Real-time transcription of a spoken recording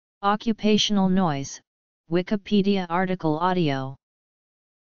Occupational noise, Wikipedia article audio.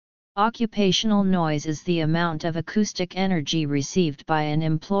 Occupational noise is the amount of acoustic energy received by an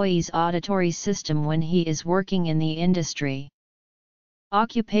employee's auditory system when he is working in the industry.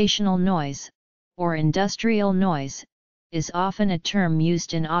 Occupational noise, or industrial noise, is often a term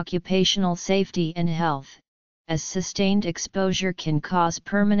used in occupational safety and health, as sustained exposure can cause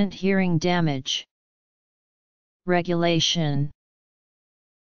permanent hearing damage. Regulation.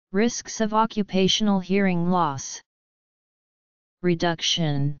 Risks of occupational hearing loss.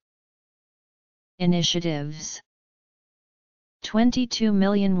 Reduction. Initiatives. 22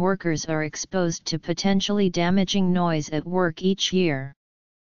 million workers are exposed to potentially damaging noise at work each year.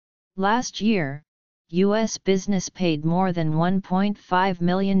 Last year, U.S. business paid more than $1.5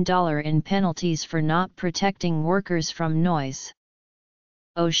 million in penalties for not protecting workers from noise.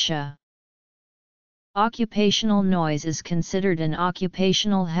 OSHA. Occupational noise is considered an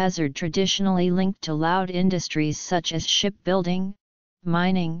occupational hazard traditionally linked to loud industries such as shipbuilding,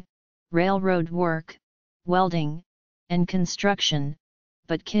 mining, railroad work, welding, and construction,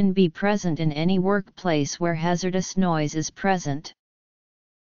 but can be present in any workplace where hazardous noise is present.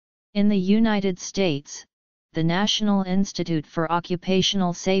 In the United States, the National Institute for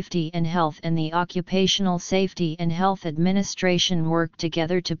Occupational Safety and Health and the Occupational Safety and Health Administration work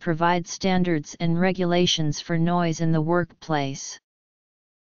together to provide standards and regulations for noise in the workplace.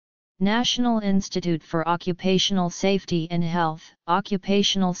 National Institute for Occupational Safety and Health,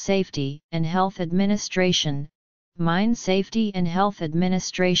 Occupational Safety and Health Administration, Mine Safety and Health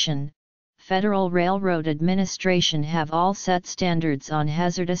Administration, Federal Railroad Administration have all set standards on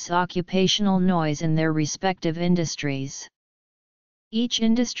hazardous occupational noise in their respective industries. Each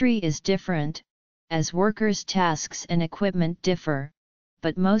industry is different, as workers' tasks and equipment differ,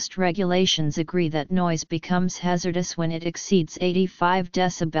 but most regulations agree that noise becomes hazardous when it exceeds 85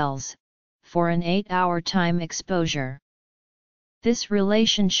 decibels, for an 8-hour time exposure. This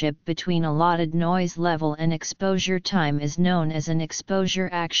relationship between allotted noise level and exposure time is known as an exposure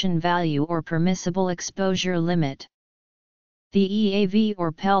action value or permissible exposure limit. The EAV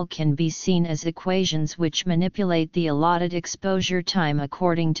or PEL can be seen as equations which manipulate the allotted exposure time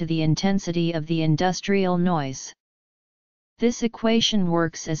according to the intensity of the industrial noise. This equation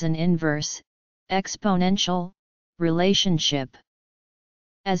works as an inverse, exponential, relationship.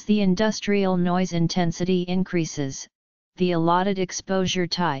 As the industrial noise intensity increases, the allotted exposure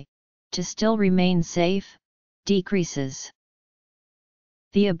time, to still remain safe, decreases.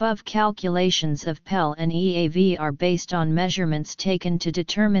 The above calculations of PEL and EAV are based on measurements taken to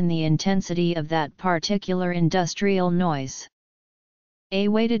determine the intensity of that particular industrial noise.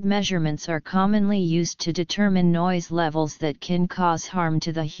 A-weighted measurements are commonly used to determine noise levels that can cause harm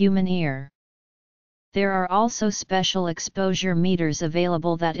to the human ear. There are also special exposure meters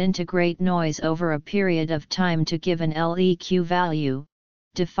available that integrate noise over a period of time to give an LEQ value,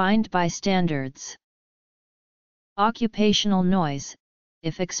 defined by standards. Occupational noise,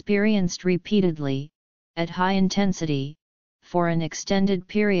 if experienced repeatedly, at high intensity, for an extended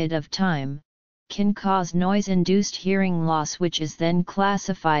period of time, can cause noise-induced hearing loss, which is then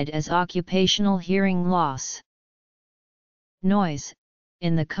classified as occupational hearing loss. Noise,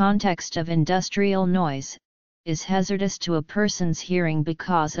 in the context of industrial noise, is hazardous to a person's hearing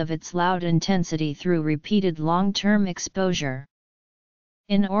because of its loud intensity through repeated long-term exposure.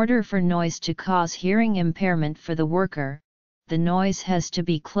 In order for noise to cause hearing impairment for the worker, the noise has to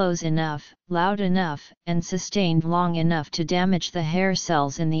be close enough, loud enough, and sustained long enough to damage the hair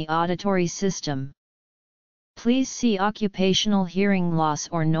cells in the auditory system. Please see occupational hearing loss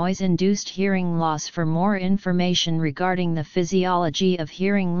or noise-induced hearing loss for more information regarding the physiology of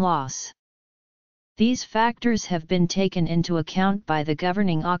hearing loss. These factors have been taken into account by the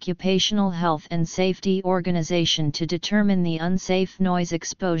governing Occupational Health and Safety Organization to determine the unsafe noise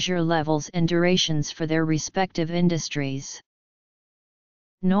exposure levels and durations for their respective industries.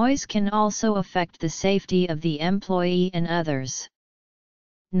 Noise can also affect the safety of the employee and others.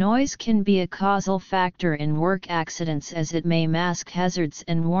 Noise can be a causal factor in work accidents as it may mask hazards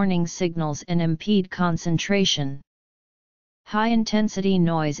and warning signals and impede concentration. High-intensity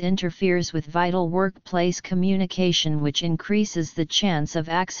noise interferes with vital workplace communication, which increases the chance of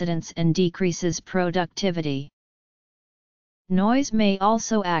accidents and decreases productivity. Noise may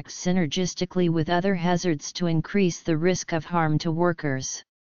also act synergistically with other hazards to increase the risk of harm to workers.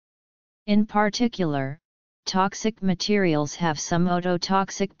 In particular, toxic materials have some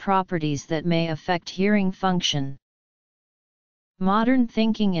ototoxic properties that may affect hearing function. Modern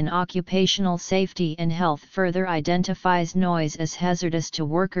thinking in occupational safety and health further identifies noise as hazardous to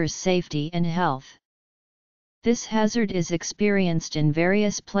workers' safety and health. This hazard is experienced in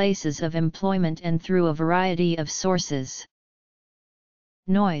various places of employment and through a variety of sources.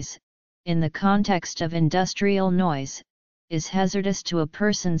 Noise, in the context of industrial noise, is hazardous to a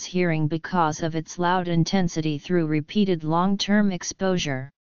person's hearing because of its loud intensity through repeated long-term exposure.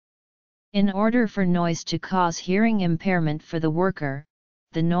 In order for noise to cause hearing impairment for the worker,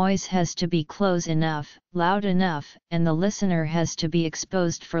 the noise has to be close enough, loud enough, and the listener has to be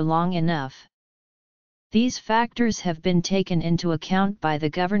exposed for long enough. These factors have been taken into account by the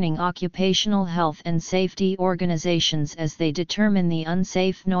governing occupational health and safety organizations as they determine the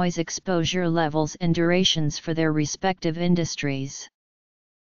unsafe noise exposure levels and durations for their respective industries.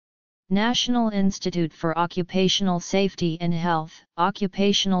 National Institute for Occupational Safety and Health,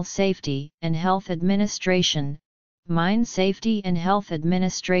 Occupational Safety and Health Administration, Mine Safety and Health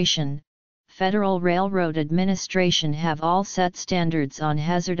Administration, Federal Railroad Administration have all set standards on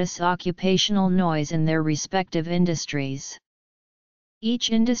hazardous occupational noise in their respective industries.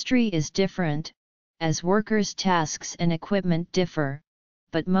 Each industry is different, as workers' tasks and equipment differ,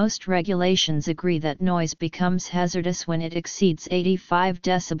 but most regulations agree that noise becomes hazardous when it exceeds 85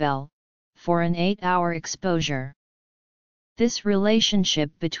 decibel, for an 8-hour exposure. This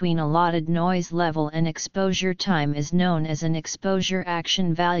relationship between allotted noise level and exposure time is known as an exposure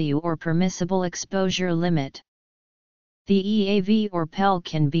action value or permissible exposure limit. The EAV or PEL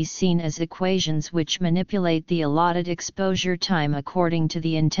can be seen as equations which manipulate the allotted exposure time according to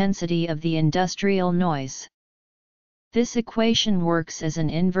the intensity of the industrial noise. This equation works as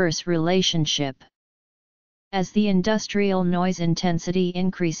an inverse relationship. As the industrial noise intensity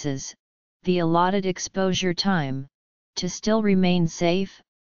increases, the allotted exposure time, to still remain safe,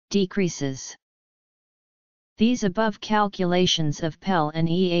 decreases. These above calculations of PEL and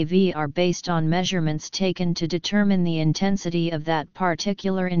EAV are based on measurements taken to determine the intensity of that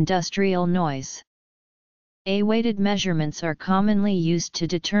particular industrial noise. A-weighted measurements are commonly used to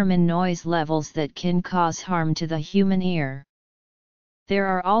determine noise levels that can cause harm to the human ear. There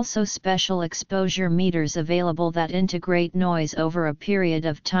are also special exposure meters available that integrate noise over a period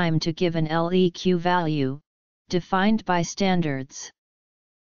of time to give an LEQ value, defined by standards.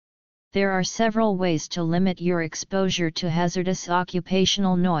 There are several ways to limit your exposure to hazardous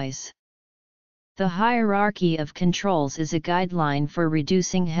occupational noise. The hierarchy of controls is a guideline for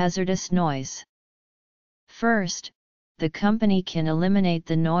reducing hazardous noise. First, the company can eliminate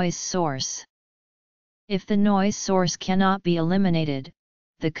the noise source. If the noise source cannot be eliminated,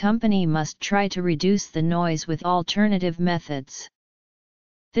 the company must try to reduce the noise with alternative methods.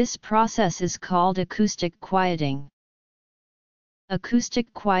 This process is called acoustic quieting.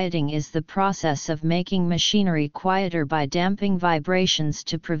 Acoustic quieting is the process of making machinery quieter by damping vibrations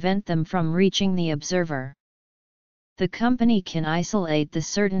to prevent them from reaching the observer. The company can isolate the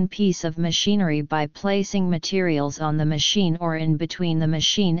certain piece of machinery by placing materials on the machine or in between the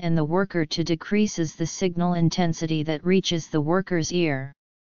machine and the worker to decreases the signal intensity that reaches the worker's ear.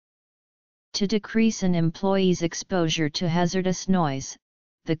 To decrease an employee's exposure to hazardous noise,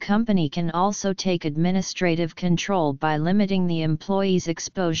 the company can also take administrative control by limiting the employee's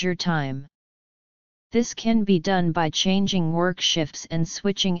exposure time. This can be done by changing work shifts and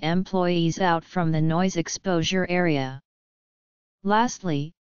switching employees out from the noise exposure area.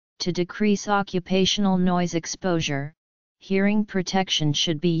 Lastly, to decrease occupational noise exposure, hearing protection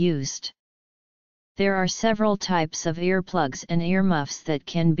should be used. There are several types of earplugs and earmuffs that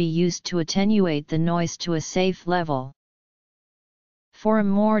can be used to attenuate the noise to a safe level. For a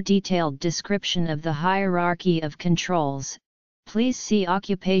more detailed description of the hierarchy of controls, please see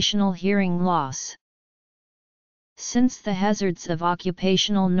occupational hearing loss. Since the hazards of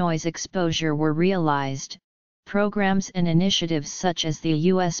occupational noise exposure were realized, programs and initiatives such as the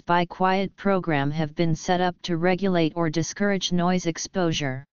U.S. Buy Quiet program have been set up to regulate or discourage noise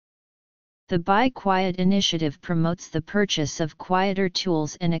exposure. The Buy Quiet initiative promotes the purchase of quieter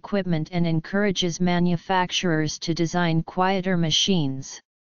tools and equipment and encourages manufacturers to design quieter machines.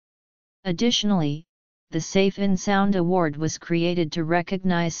 Additionally, the Safe in Sound Award was created to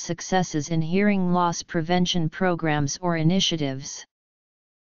recognize successes in hearing loss prevention programs or initiatives.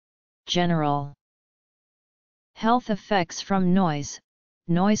 General health effects from noise,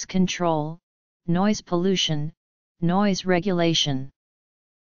 noise control, noise pollution, noise regulation.